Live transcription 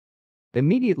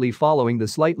Immediately following the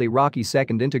slightly rocky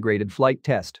second integrated flight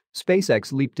test,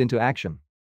 SpaceX leaped into action.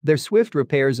 Their swift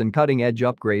repairs and cutting-edge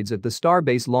upgrades at the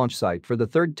Starbase launch site for the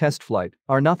third test flight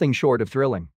are nothing short of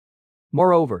thrilling.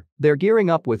 Moreover, they're gearing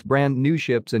up with brand new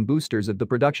ships and boosters at the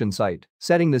production site,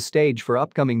 setting the stage for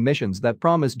upcoming missions that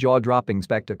promise jaw-dropping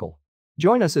spectacle.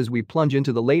 Join us as we plunge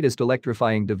into the latest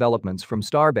electrifying developments from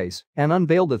Starbase and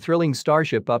unveil the thrilling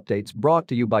Starship updates brought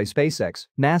to you by SpaceX,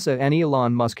 NASA and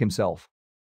Elon Musk himself.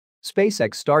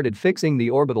 SpaceX started fixing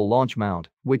the orbital launch mount,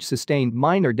 which sustained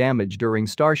minor damage during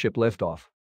Starship liftoff.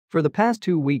 For the past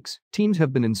 2 weeks, teams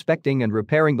have been inspecting and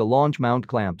repairing the launch mount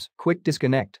clamps, quick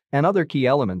disconnect, and other key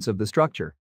elements of the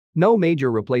structure. No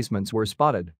major replacements were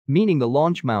spotted, meaning the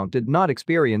launch mount did not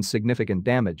experience significant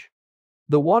damage.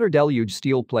 The water deluge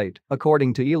steel plate,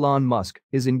 according to Elon Musk,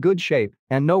 is in good shape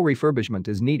and no refurbishment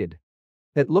is needed.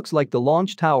 It looks like the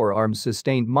launch tower arms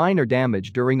sustained minor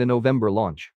damage during the November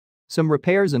launch. Some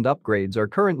repairs and upgrades are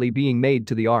currently being made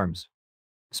to the arms.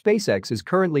 SpaceX is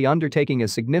currently undertaking a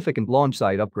significant launch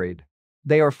site upgrade.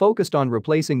 They are focused on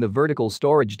replacing the vertical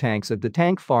storage tanks at the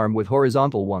tank farm with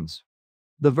horizontal ones.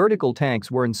 The vertical tanks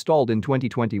were installed in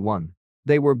 2021.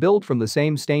 They were built from the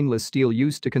same stainless steel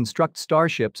used to construct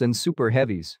starships and super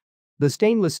heavies. The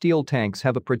stainless steel tanks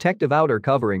have a protective outer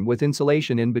covering with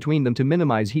insulation in between them to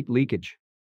minimize heat leakage.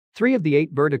 3 of the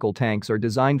 8 vertical tanks are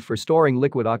designed for storing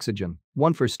liquid oxygen,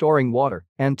 1 for storing water,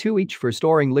 and 2 each for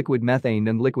storing liquid methane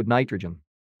and liquid nitrogen.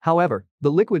 However,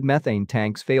 the liquid methane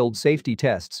tanks failed safety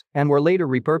tests and were later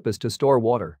repurposed to store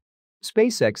water.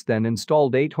 SpaceX then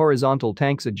installed 8 horizontal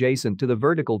tanks adjacent to the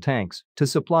vertical tanks to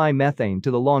supply methane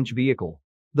to the launch vehicle.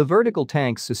 The vertical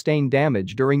tanks sustained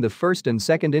damage during the first and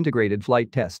second integrated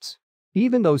flight tests.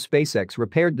 Even though SpaceX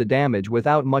repaired the damage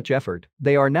without much effort,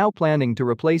 they are now planning to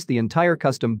replace the entire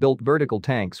custom-built vertical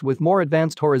tanks with more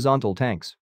advanced horizontal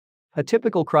tanks. A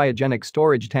typical cryogenic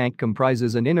storage tank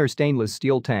comprises an inner stainless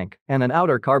steel tank and an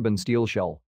outer carbon steel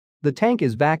shell. The tank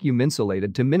is vacuum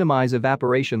insulated to minimize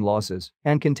evaporation losses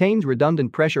and contains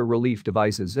redundant pressure relief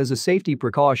devices as a safety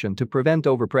precaution to prevent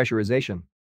overpressurization.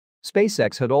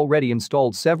 SpaceX had already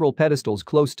installed several pedestals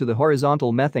close to the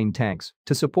horizontal methane tanks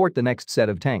to support the next set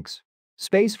of tanks.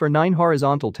 Space for 9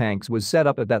 horizontal tanks was set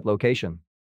up at that location.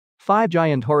 5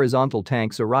 giant horizontal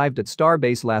tanks arrived at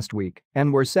Starbase last week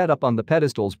and were set up on the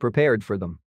pedestals prepared for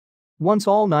them. Once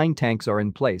all 9 tanks are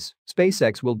in place,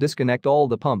 SpaceX will disconnect all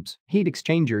the pumps, heat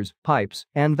exchangers, pipes,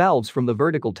 and valves from the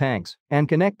vertical tanks and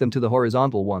connect them to the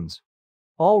horizontal ones.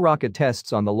 All rocket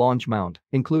tests on the launch mount,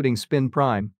 including spin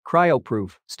prime,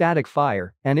 cryoproof, static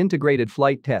fire, and integrated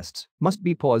flight tests, must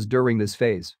be paused during this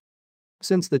phase.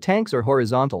 Since the tanks are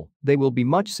horizontal, they will be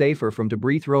much safer from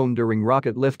debris thrown during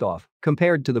rocket liftoff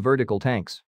compared to the vertical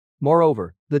tanks.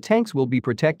 Moreover, the tanks will be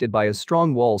protected by a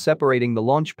strong wall separating the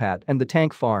launch pad and the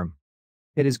tank farm.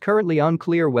 It is currently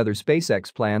unclear whether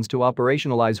SpaceX plans to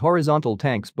operationalize horizontal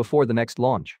tanks before the next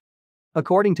launch.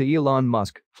 According to Elon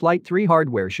Musk, Flight 3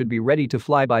 hardware should be ready to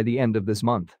fly by the end of this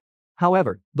month.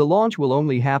 However, the launch will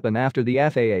only happen after the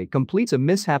FAA completes a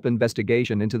mishap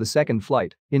investigation into the second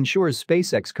flight, ensures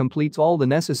SpaceX completes all the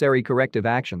necessary corrective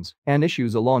actions, and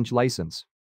issues a launch license.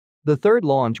 The third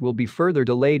launch will be further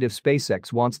delayed if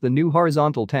SpaceX wants the new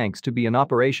horizontal tanks to be in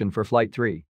operation for Flight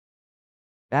 3.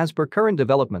 As per current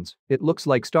developments, it looks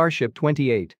like Starship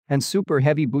 28 and Super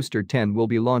Heavy Booster 10 will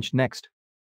be launched next.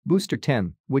 Booster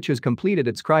 10, which has completed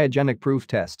its cryogenic proof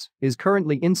tests, is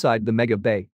currently inside the Mega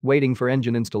Bay, waiting for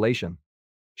engine installation.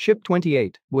 Ship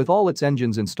 28, with all its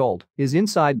engines installed, is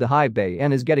inside the high bay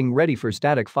and is getting ready for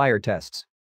static fire tests.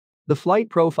 The flight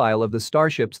profile of the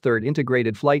Starship's third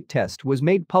integrated flight test was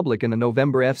made public in a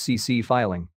November FCC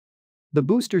filing. The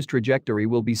booster's trajectory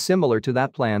will be similar to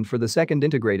that planned for the second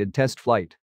integrated test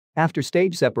flight. After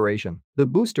stage separation, the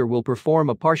booster will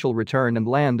perform a partial return and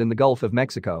land in the Gulf of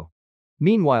Mexico.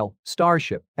 Meanwhile,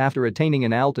 Starship, after attaining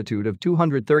an altitude of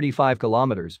 235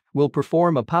 kilometers, will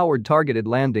perform a powered targeted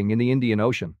landing in the Indian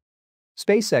Ocean.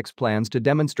 SpaceX plans to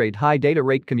demonstrate high data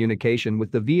rate communication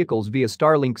with the vehicles via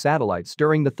Starlink satellites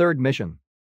during the third mission.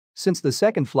 Since the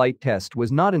second flight test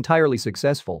was not entirely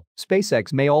successful,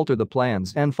 SpaceX may alter the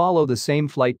plans and follow the same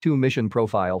Flight 2 mission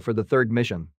profile for the third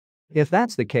mission. If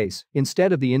that's the case,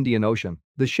 instead of the Indian Ocean,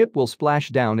 the ship will splash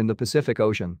down in the Pacific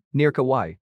Ocean, near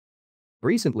Kauai.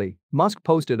 Recently, Musk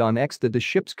posted on X that the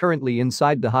ships currently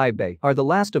inside the high bay are the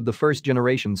last of the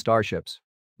first-generation Starships.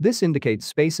 This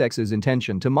indicates SpaceX's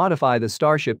intention to modify the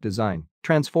Starship design,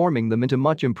 transforming them into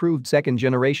much improved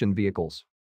second-generation vehicles.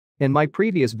 In my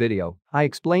previous video, I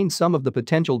explained some of the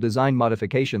potential design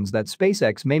modifications that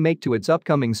SpaceX may make to its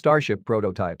upcoming Starship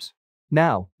prototypes.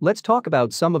 Now, let's talk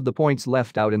about some of the points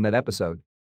left out in that episode.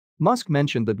 Musk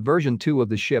mentioned that version 2 of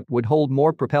the ship would hold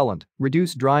more propellant,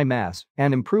 reduce dry mass,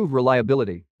 and improve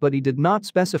reliability, but he did not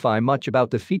specify much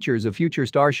about the features of future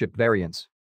Starship variants.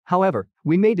 However,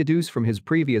 we may deduce from his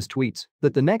previous tweets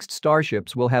that the next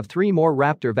Starships will have 3 more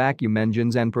Raptor vacuum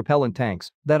engines and propellant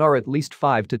tanks that are at least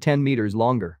 5 to 10 meters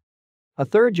longer. A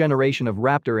third generation of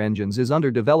Raptor engines is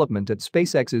under development at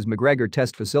SpaceX's McGregor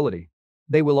test facility.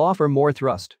 They will offer more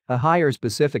thrust, a higher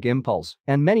specific impulse,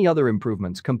 and many other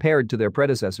improvements compared to their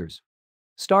predecessors.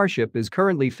 Starship is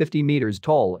currently 50 meters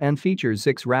tall and features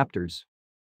 6 Raptors.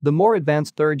 The more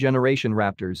advanced third-generation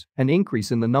Raptors, an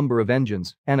increase in the number of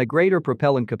engines, and a greater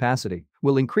propellant capacity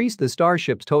will increase the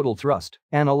Starship's total thrust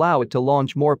and allow it to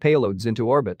launch more payloads into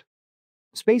orbit.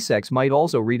 SpaceX might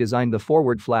also redesign the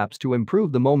forward flaps to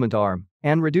improve the moment arm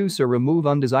and reduce or remove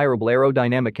undesirable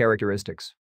aerodynamic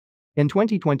characteristics. In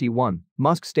 2021,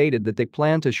 Musk stated that they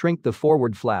plan to shrink the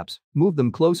forward flaps, move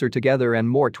them closer together and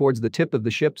more towards the tip of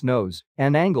the ship's nose,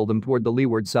 and angle them toward the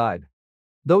leeward side.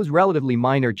 Those relatively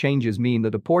minor changes mean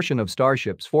that a portion of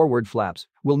Starship's forward flaps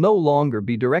will no longer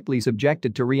be directly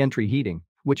subjected to re-entry heating,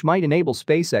 which might enable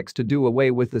SpaceX to do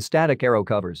away with the static aero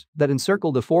covers that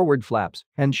encircle the forward flaps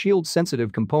and shield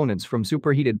sensitive components from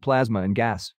superheated plasma and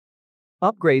gas.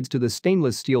 Upgrades to the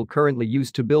stainless steel currently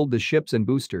used to build the ships and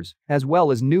boosters, as well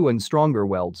as new and stronger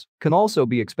welds, can also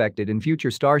be expected in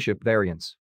future Starship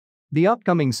variants. The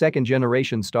upcoming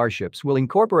second-generation Starships will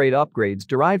incorporate upgrades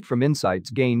derived from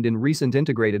insights gained in recent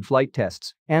integrated flight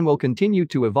tests and will continue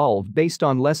to evolve based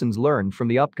on lessons learned from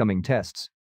the upcoming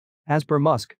tests. As per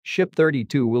Musk, Ship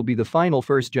 32 will be the final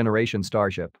first-generation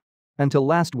Starship. Until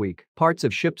last week, parts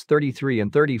of Ships 33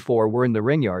 and 34 were in the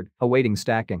ring yard, awaiting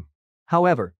stacking.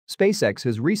 However, SpaceX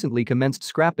has recently commenced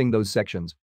scrapping those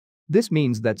sections. This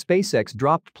means that SpaceX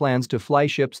dropped plans to fly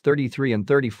Ships 33 and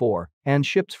 34, and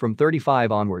ships from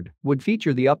 35 onward would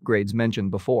feature the upgrades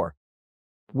mentioned before.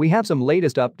 We have some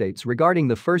latest updates regarding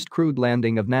the first crewed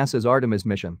landing of NASA's Artemis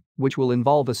mission, which will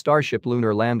involve a Starship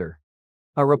lunar lander.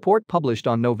 A report published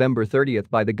on November 30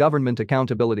 by the Government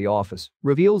Accountability Office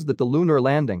reveals that the lunar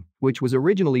landing, which was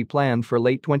originally planned for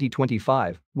late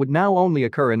 2025, would now only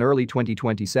occur in early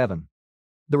 2027.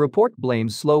 The report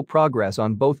blames slow progress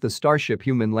on both the Starship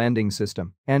human landing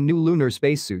system and new lunar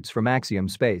spacesuits from Axiom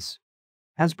Space.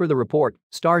 As per the report,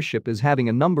 Starship is having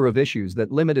a number of issues that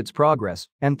limit its progress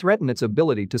and threaten its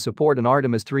ability to support an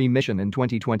Artemis 3 mission in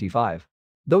 2025.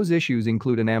 Those issues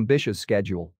include an ambitious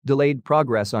schedule, delayed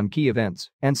progress on key events,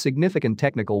 and significant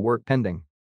technical work pending.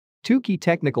 2 key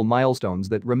technical milestones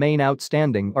that remain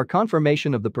outstanding are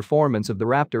confirmation of the performance of the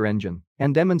Raptor engine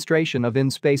and demonstration of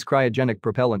in-space cryogenic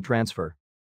propellant transfer.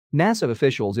 NASA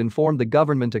officials informed the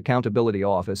Government Accountability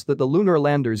Office that the lunar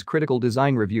lander's critical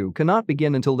design review cannot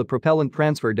begin until the propellant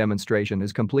transfer demonstration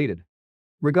is completed.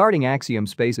 Regarding Axiom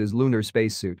Space's lunar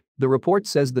spacesuit, the report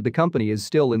says that the company is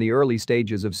still in the early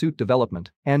stages of suit development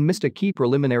and missed a key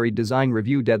preliminary design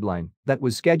review deadline that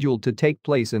was scheduled to take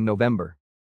place in November.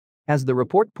 As the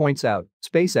report points out,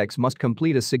 SpaceX must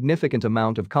complete a significant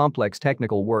amount of complex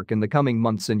technical work in the coming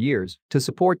months and years to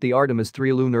support the Artemis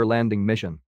 3 lunar landing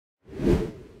mission.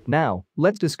 Now,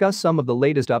 let's discuss some of the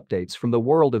latest updates from the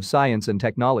world of science and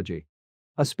technology.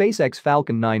 A SpaceX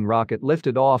Falcon 9 rocket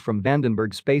lifted off from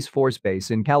Vandenberg Space Force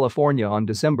Base in California on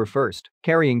December 1,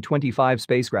 carrying 25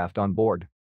 spacecraft on board.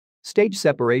 Stage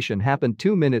separation happened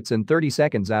 2 minutes and 30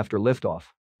 seconds after liftoff.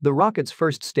 The rocket's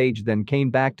first stage then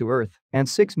came back to Earth, and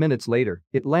 6 minutes later,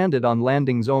 it landed on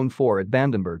Landing Zone 4 at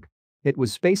Vandenberg. It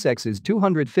was SpaceX's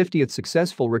 250th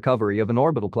successful recovery of an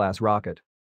orbital-class rocket.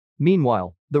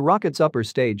 Meanwhile, the rocket's upper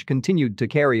stage continued to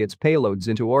carry its payloads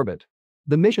into orbit.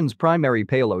 The mission's primary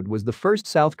payload was the first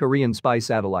South Korean spy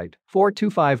satellite,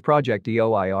 425 Project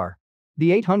EOIR.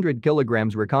 The 800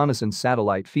 kg reconnaissance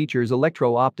satellite features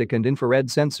electro-optic and infrared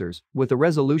sensors with a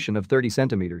resolution of 30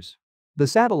 centimeters. The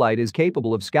satellite is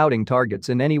capable of scouting targets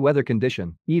in any weather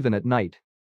condition, even at night.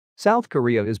 South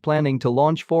Korea is planning to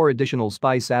launch 4 additional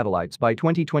spy satellites by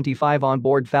 2025 on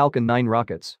board Falcon 9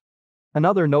 rockets.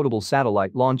 Another notable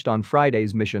satellite launched on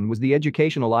Friday's mission was the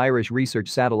educational Irish Research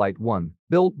Satellite 1,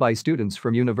 built by students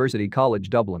from University College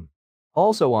Dublin.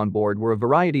 Also on board were a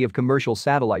variety of commercial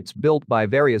satellites built by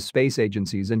various space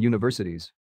agencies and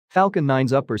universities. Falcon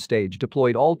 9's upper stage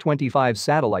deployed all 25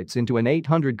 satellites into an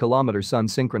 800-kilometer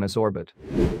sun-synchronous orbit.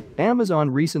 Amazon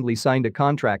recently signed a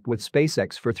contract with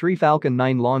SpaceX for 3 Falcon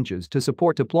 9 launches to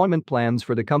support deployment plans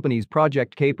for the company's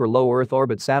Project Kuiper low Earth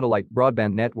orbit satellite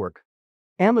broadband network.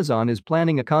 Amazon is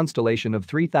planning a constellation of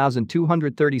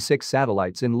 3,236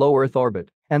 satellites in low Earth orbit,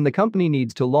 and the company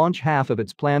needs to launch half of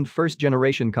its planned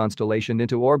first-generation constellation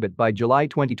into orbit by July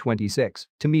 2026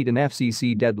 to meet an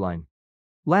FCC deadline.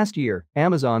 Last year,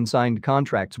 Amazon signed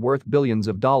contracts worth billions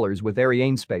of dollars with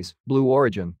Arianespace, Blue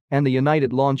Origin, and the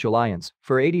United Launch Alliance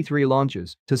for 83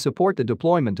 launches to support the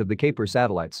deployment of the Kuiper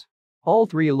satellites. All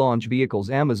 3 launch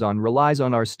vehicles Amazon relies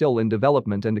on are still in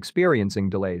development and experiencing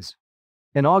delays.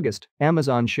 In August,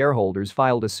 Amazon shareholders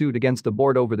filed a suit against the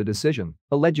board over the decision,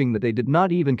 alleging that they did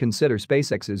not even consider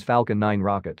SpaceX's Falcon 9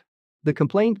 rocket. The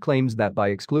complaint claims that by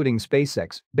excluding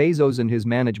SpaceX, Bezos and his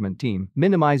management team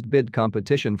minimized bid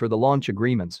competition for the launch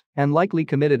agreements and likely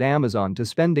committed Amazon to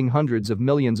spending hundreds of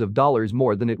millions of dollars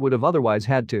more than it would have otherwise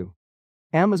had to.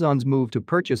 Amazon's move to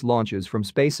purchase launches from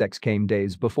SpaceX came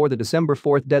days before the December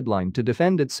 4 deadline to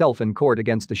defend itself in court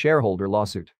against the shareholder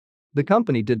lawsuit. The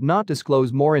company did not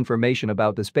disclose more information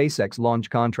about the SpaceX launch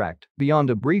contract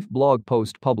beyond a brief blog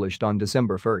post published on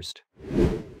December 1.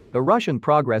 A Russian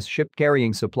Progress ship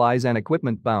carrying supplies and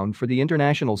equipment bound for the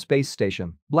International Space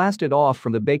Station blasted off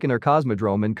from the Baikonur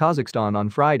Cosmodrome in Kazakhstan on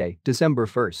Friday, December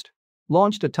 1.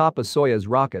 Launched atop a Soyuz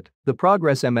rocket, the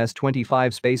Progress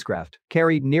MS-25 spacecraft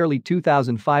carried nearly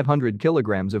 2,500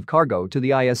 kilograms of cargo to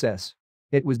the ISS.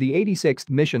 It was the 86th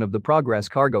mission of the Progress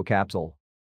cargo capsule.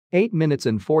 8 minutes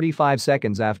and 45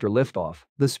 seconds after liftoff,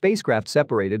 the spacecraft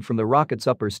separated from the rocket's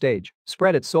upper stage,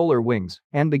 spread its solar wings,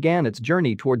 and began its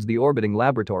journey towards the orbiting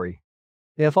laboratory.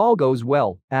 If all goes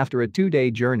well, after a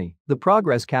 2-day journey, the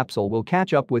Progress capsule will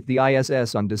catch up with the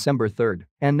ISS on December 3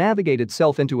 and navigate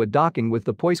itself into a docking with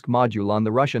the Poisk module on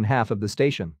the Russian half of the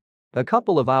station. A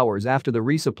couple of hours after the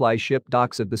resupply ship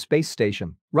docks at the space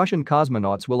station, Russian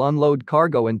cosmonauts will unload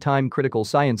cargo and time-critical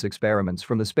science experiments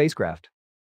from the spacecraft.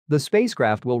 The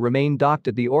spacecraft will remain docked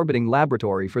at the orbiting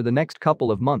laboratory for the next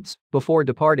couple of months before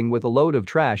departing with a load of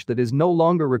trash that is no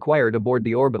longer required aboard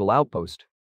the orbital outpost.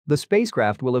 The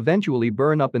spacecraft will eventually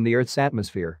burn up in the Earth's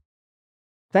atmosphere.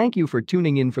 Thank you for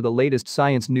tuning in for the latest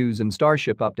science news and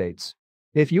Starship updates.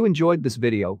 If you enjoyed this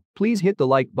video, please hit the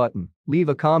like button, leave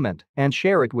a comment, and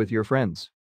share it with your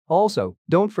friends. Also,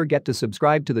 don't forget to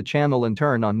subscribe to the channel and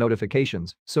turn on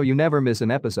notifications so you never miss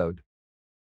an episode.